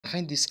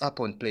find this app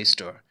on Play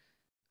Store.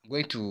 I'm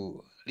going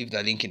to leave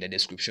the link in the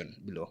description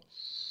below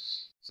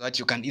so that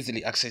you can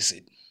easily access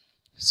it.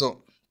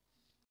 So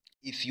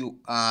if you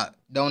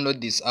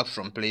download this app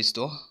from Play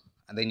Store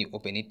and then you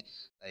open it,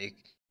 like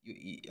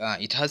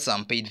it has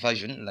some paid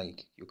version,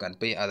 like you can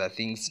pay other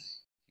things,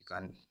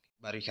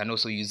 but you can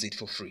also use it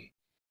for free,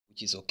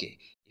 which is okay.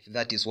 If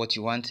that is what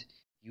you want,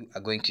 you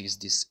are going to use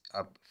this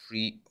app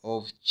free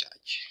of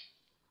charge.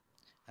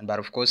 But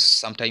of course,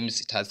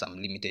 sometimes it has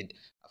some limited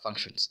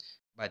functions,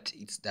 but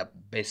it's the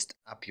best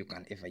app you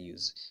can ever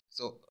use.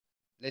 So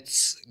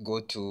let's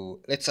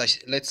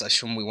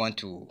assume we want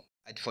to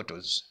add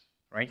photos,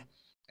 right?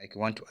 Like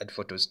we want to add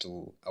photos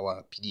to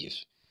our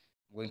PDF.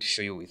 I'm going to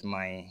show you with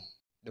my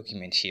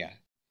document here.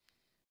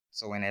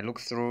 So when I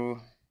look through,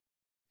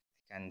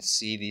 I can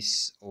see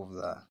this of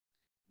the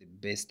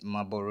best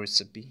marble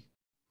recipe.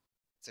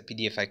 It's a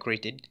PDF I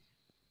created.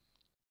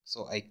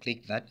 So I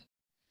click that,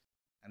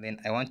 and then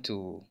I want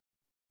to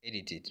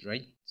edit it,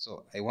 right?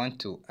 So I want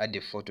to add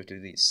a photo to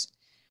this.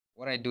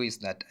 What I do is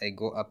that I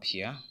go up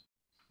here,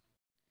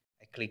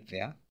 I click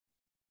there,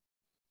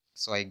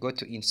 so I go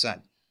to insert,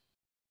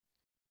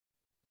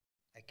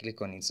 I click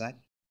on insert.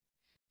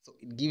 So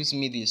it gives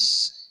me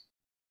this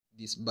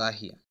bar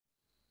here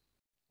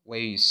where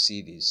you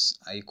see this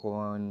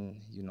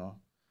icon,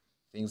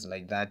 things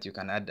like that. You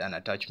can add an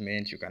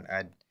attachment, you can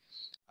add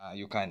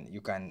you can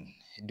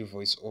do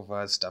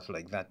voiceover, stuff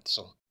like that.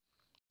 So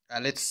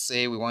let's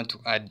say we want to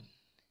add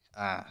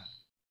an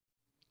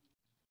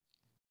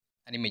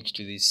image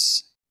to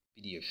this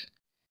PDF.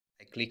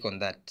 I click on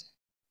that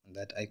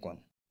icon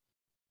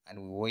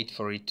and we wait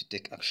for it to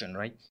take action,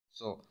 right?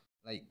 So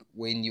like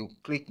when you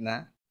click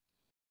now,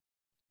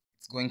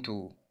 it's going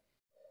to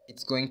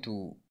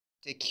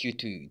take you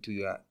to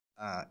your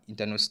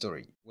internal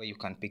storage where you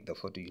can pick the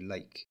photo you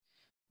like.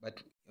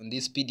 But on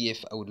this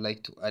PDF, I would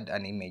like to add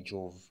an image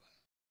of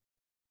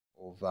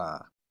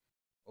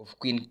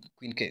queen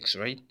cakes,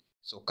 right?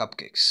 So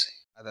cupcakes,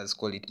 others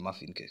call it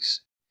muffin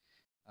cakes.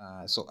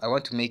 So I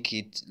want to make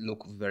it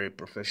look very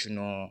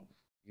professional,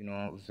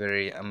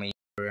 very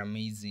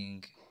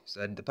amazing,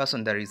 so that the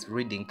person that is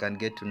reading can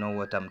get to know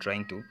what I'm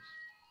trying to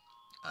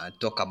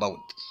talk about.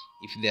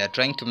 If they are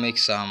trying to make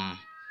some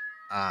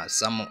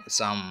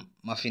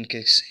muffin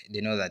cakes, they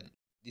know that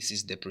this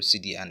is the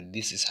procedure and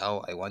this is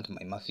how I want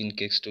my muffin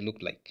cakes to look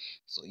like.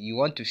 So you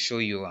want to show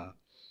your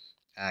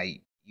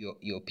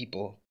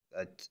people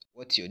that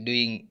what you're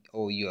doing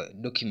or your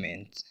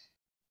document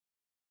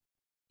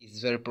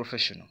is very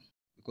professional,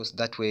 because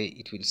that way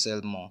it will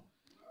sell more,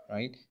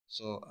 right?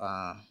 So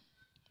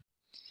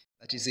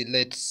that is it.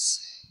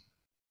 Let's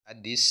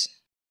add this,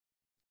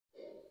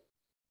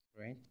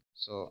 right?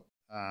 So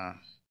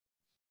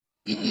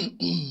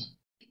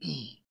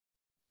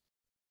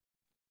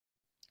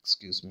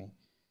excuse me.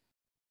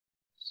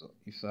 So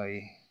if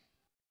it's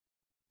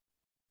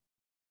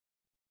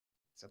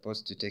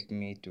supposed to take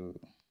me to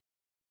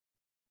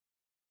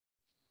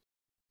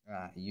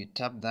you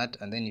tap that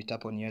and then you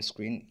tap on your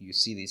screen, you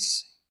see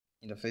this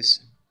interface.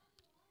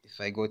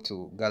 If I go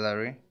to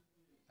gallery,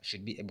 I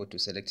should be able to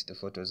select the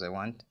photos I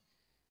want.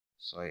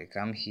 So I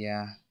come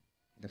here,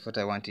 the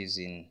photo I want is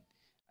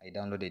I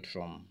downloaded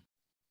from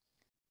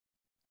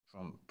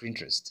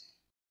Pinterest.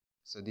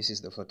 So this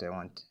is the photo I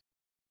want.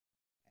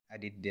 I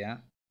add it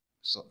there.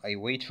 So I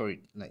wait for it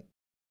like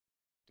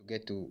to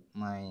get to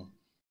my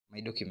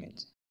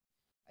document.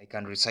 I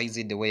can resize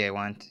it the way I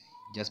want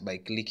just by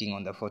clicking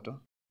on the photo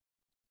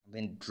and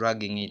then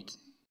dragging it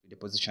to the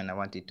position I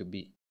want it to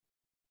be.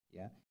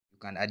 Yeah, you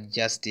can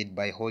adjust it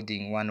by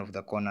holding one of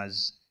the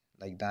corners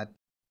like that.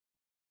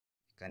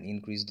 You can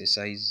increase the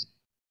size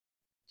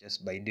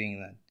just by doing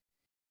that.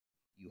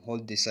 You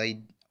hold the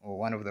side or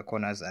one of the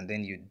corners and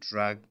then you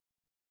drag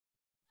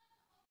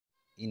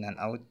in and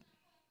out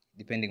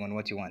depending on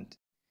what you want.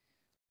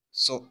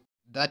 So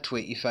that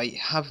way, if I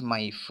have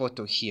my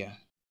photo here,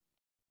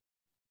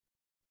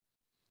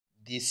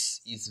 this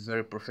is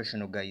very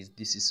professional, guys.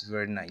 This is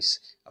very nice.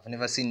 I've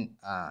never seen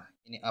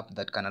any app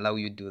that can allow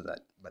you to do that,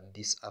 but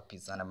this app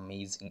is an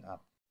amazing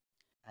app,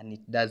 and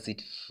it does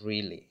it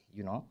freely,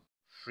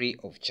 free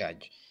of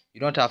charge. You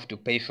don't have to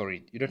pay for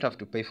it. You don't have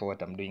to pay for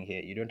what I'm doing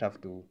here. You don't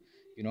have to,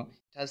 it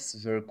has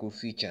very cool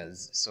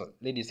features. So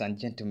ladies and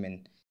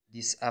gentlemen,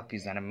 this app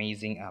is an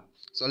amazing app.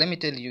 So let me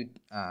tell you,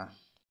 let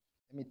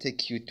me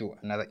take you to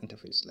another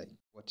interface, like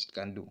what it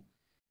can do.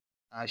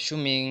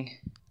 Assuming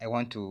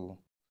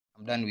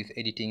I'm done with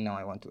editing now,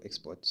 I want to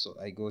export. So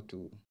I go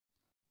to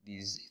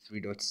these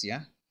three dots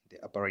here, the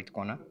upper right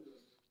corner,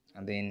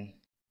 and then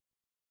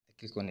I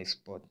click on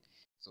export.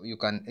 So you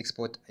can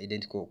export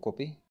identical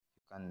copy,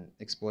 you can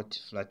export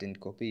flattened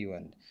copy,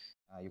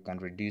 you can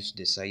reduce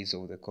the size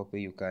of the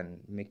copy, you can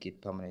make it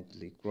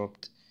permanently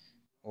cropped,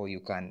 or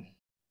you can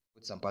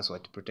put some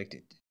password to protect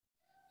it.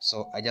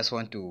 So I just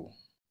want to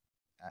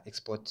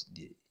export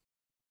the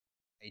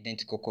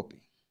identical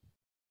copy.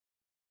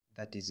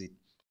 That is it.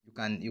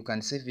 You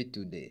can save it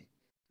to the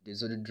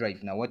XODO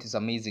drive. Now what is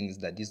amazing is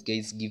that these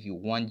guys give you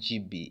 1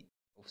 GB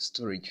of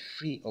storage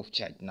free of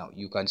charge. Now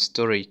you can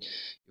store it,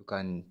 you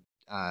can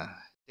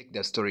take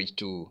the storage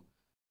to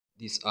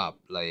this app,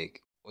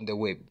 like on the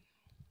web.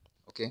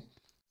 Okay,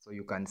 so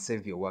you can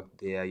save your work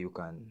there, you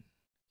can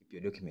keep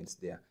your documents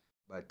there,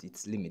 but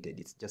it's limited.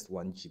 It's just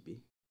 1 GB,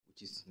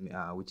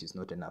 which is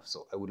not enough.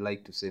 So I would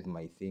like to save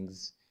my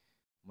things,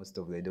 most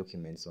of the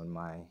documents on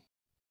my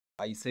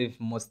I save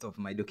most of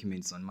my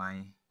documents on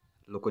my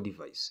local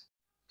device.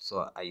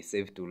 So I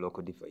save to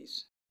local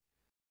device,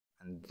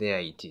 and there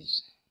it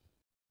is.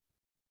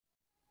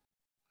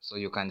 So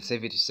you can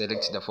save it,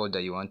 select the folder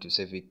you want to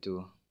save it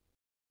to.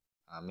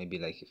 Maybe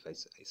like if I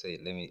say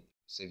let me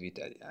save it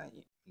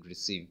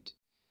received.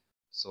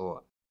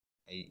 So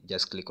I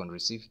just click on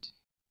received,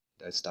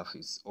 that stuff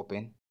is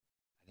open,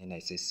 and then I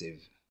say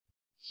save.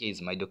 Here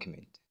is my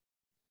document.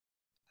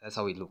 That's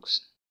how it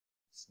looks.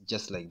 It's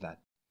just like that.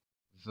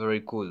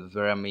 Very cool,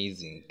 very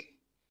amazing.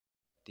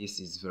 This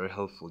is very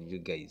helpful, you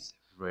guys.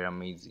 Very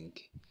amazing.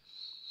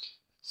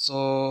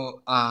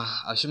 So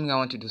assuming I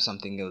want to do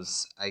something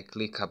else, I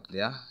click up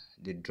there,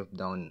 the drop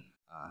down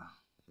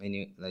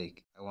menu,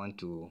 like I want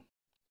to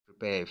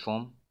prepare a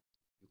form.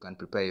 You can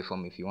prepare a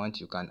form if you want.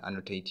 You can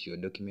annotate your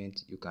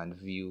document, you can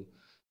view,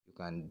 you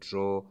can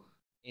draw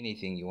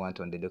anything you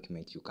want on the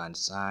document, you can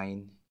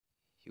sign,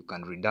 you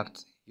can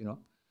redact,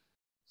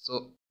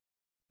 So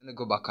let me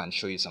go back and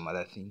show you some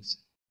other things.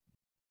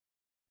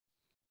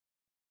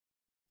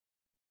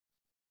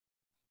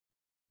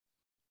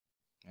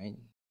 Right,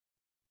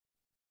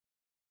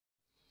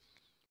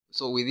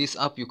 so with this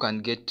app you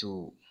can get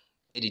to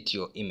edit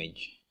your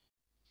image.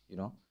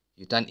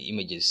 You turn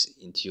images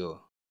into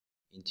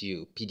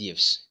your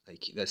PDFs.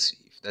 Like if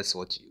that's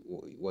what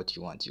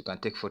you want. You can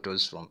take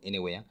photos from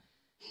anywhere,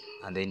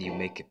 and then you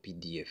make a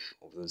PDF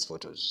of those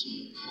photos.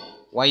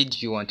 Why do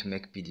you want to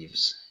make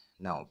PDFs?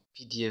 Now,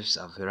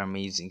 PDFs are very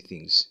amazing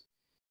things.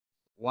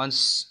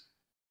 Once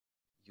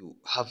you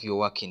have your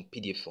work in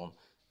PDF form,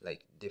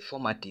 like the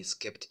format is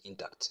kept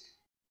intact.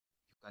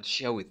 You can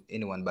share with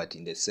anyone, but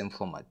in the same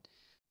format.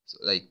 So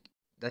like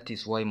that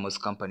is why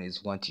most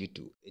companies want you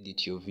to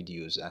edit your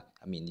videos,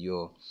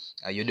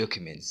 your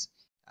documents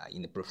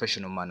in a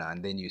professional manner,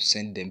 and then you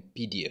send them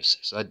PDFs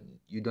so that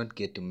you don't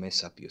get to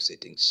mess up your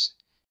settings,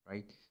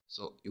 right?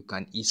 So you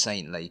can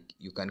e-sign, like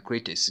you can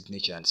create a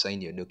signature and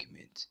sign your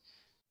document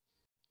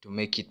to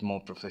make it more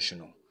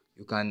professional.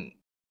 You can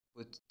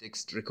put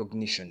text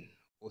recognition,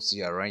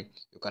 OCR, right?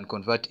 You can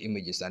convert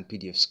images and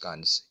PDF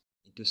scans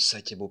into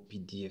searchable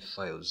PDF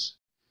files,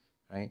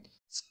 right?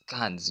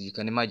 Scans, you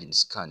can imagine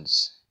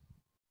scans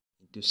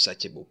into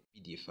searchable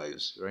PDF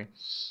files, right?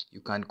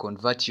 You can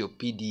convert your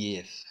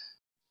PDF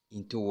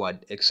into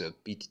Word, Excel,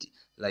 PPT,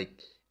 like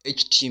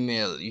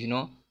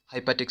HTML,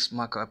 hypertext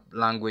markup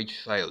language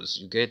files.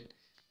 You get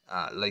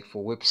like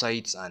for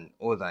websites and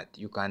all that.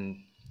 You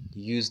can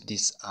use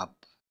this app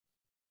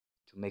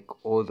to make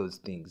all those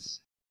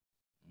things.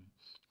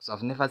 So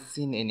I've never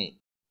seen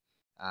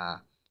uh,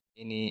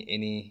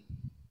 any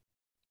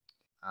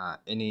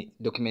any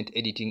document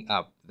editing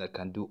app that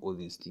can do all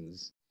these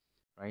things,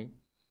 right?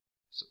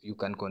 So you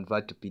can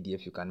convert to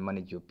PDF, you can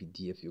manage your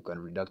PDF, you can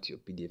redact your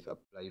PDF,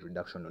 apply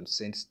reduction on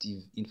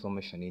sensitive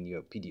information in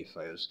your PDF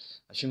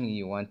files. Assuming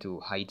you want to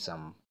hide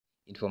some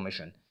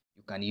information,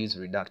 you can use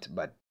redact,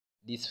 but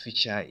this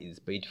feature is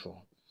paid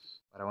for.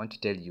 But I want to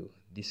tell you,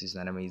 this is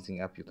an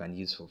amazing app you can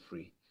use for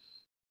free.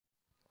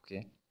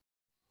 Okay,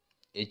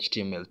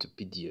 HTML to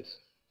PDF.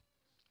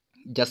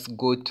 Just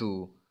go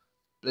to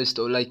Play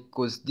Store, like,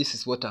 because this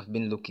is what I've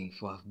been looking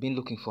for. I've been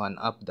looking for an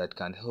app that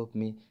can help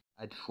me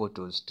add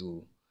photos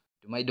to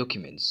my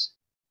documents,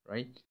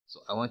 right? So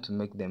I want to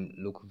make them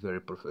look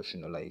very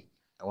professional. Like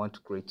I want to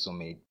create so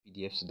many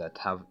PDFs that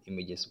have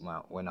images.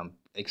 When I'm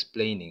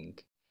explaining,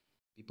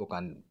 people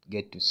can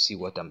get to see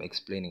what I'm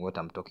explaining, what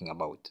I'm talking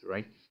about,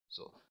 right?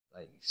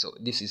 So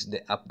this is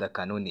the app that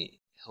can only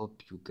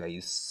help you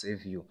guys,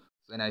 save you.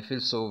 And I feel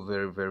so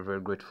very, very,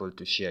 very grateful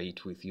to share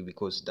it with you,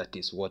 because that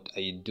is what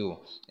I do,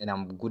 and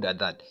I'm good at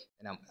that.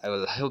 And I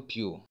will help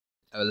you.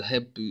 I will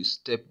help you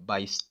step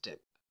by step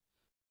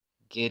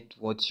get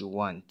what you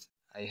want.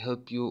 I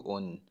help you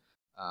on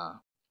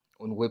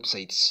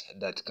websites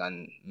that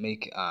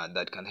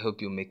can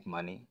help you make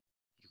money.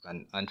 You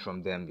can earn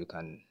from them. You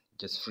can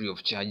just free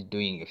of charge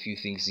doing a few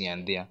things here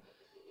and there,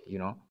 you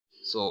know.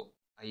 So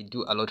I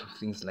do a lot of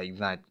things like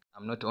that.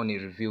 I'm not only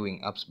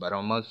reviewing apps, but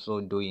I'm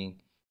also doing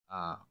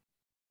uh,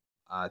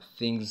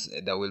 things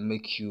that will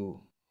make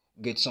you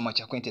get so much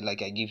acquainted.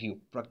 Like I give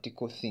you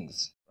practical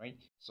things, right?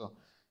 So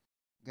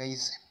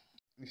guys,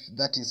 if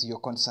that is your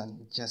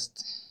concern,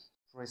 just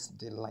press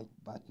the like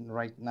button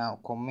right now.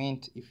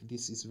 Comment if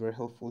this is very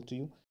helpful to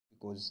you,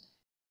 because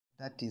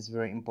that is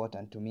very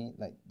important to me.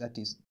 Like that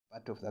is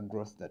part of the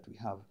growth that we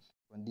have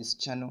on this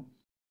channel.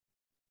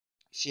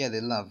 Share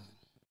the love,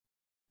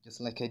 just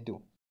like I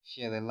do.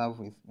 Share the love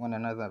with one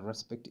another,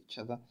 respect each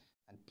other,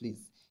 and please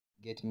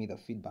get me the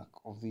feedback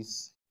of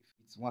this.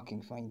 If it's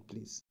working fine,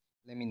 please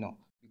let me know,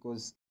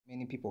 because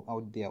many people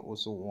out there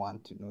also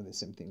want to know the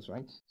same things,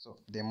 right? So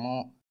the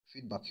more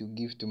feedback you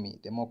give to me,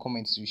 the more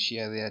comments you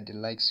share there, the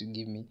likes you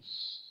give me,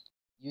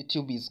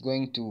 YouTube is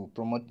going to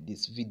promote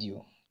this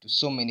video to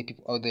so many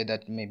people out there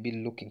that may be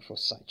looking for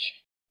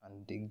such,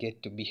 and they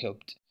get to be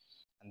helped.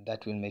 And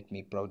that will make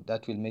me proud.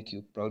 That will make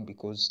you proud,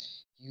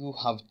 because you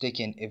have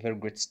taken a very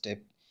great step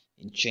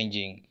in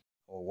changing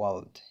our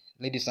world.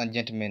 Ladies and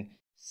gentlemen,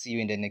 see you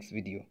in the next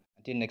video.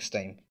 Until next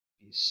time,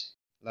 peace.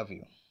 Love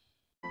you.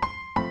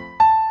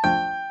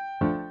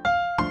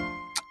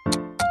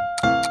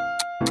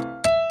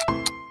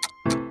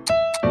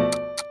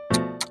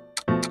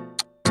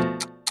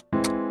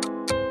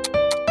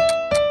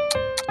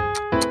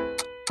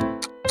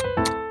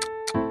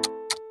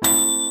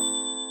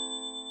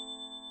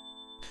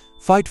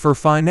 Fight for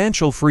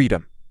financial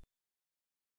freedom.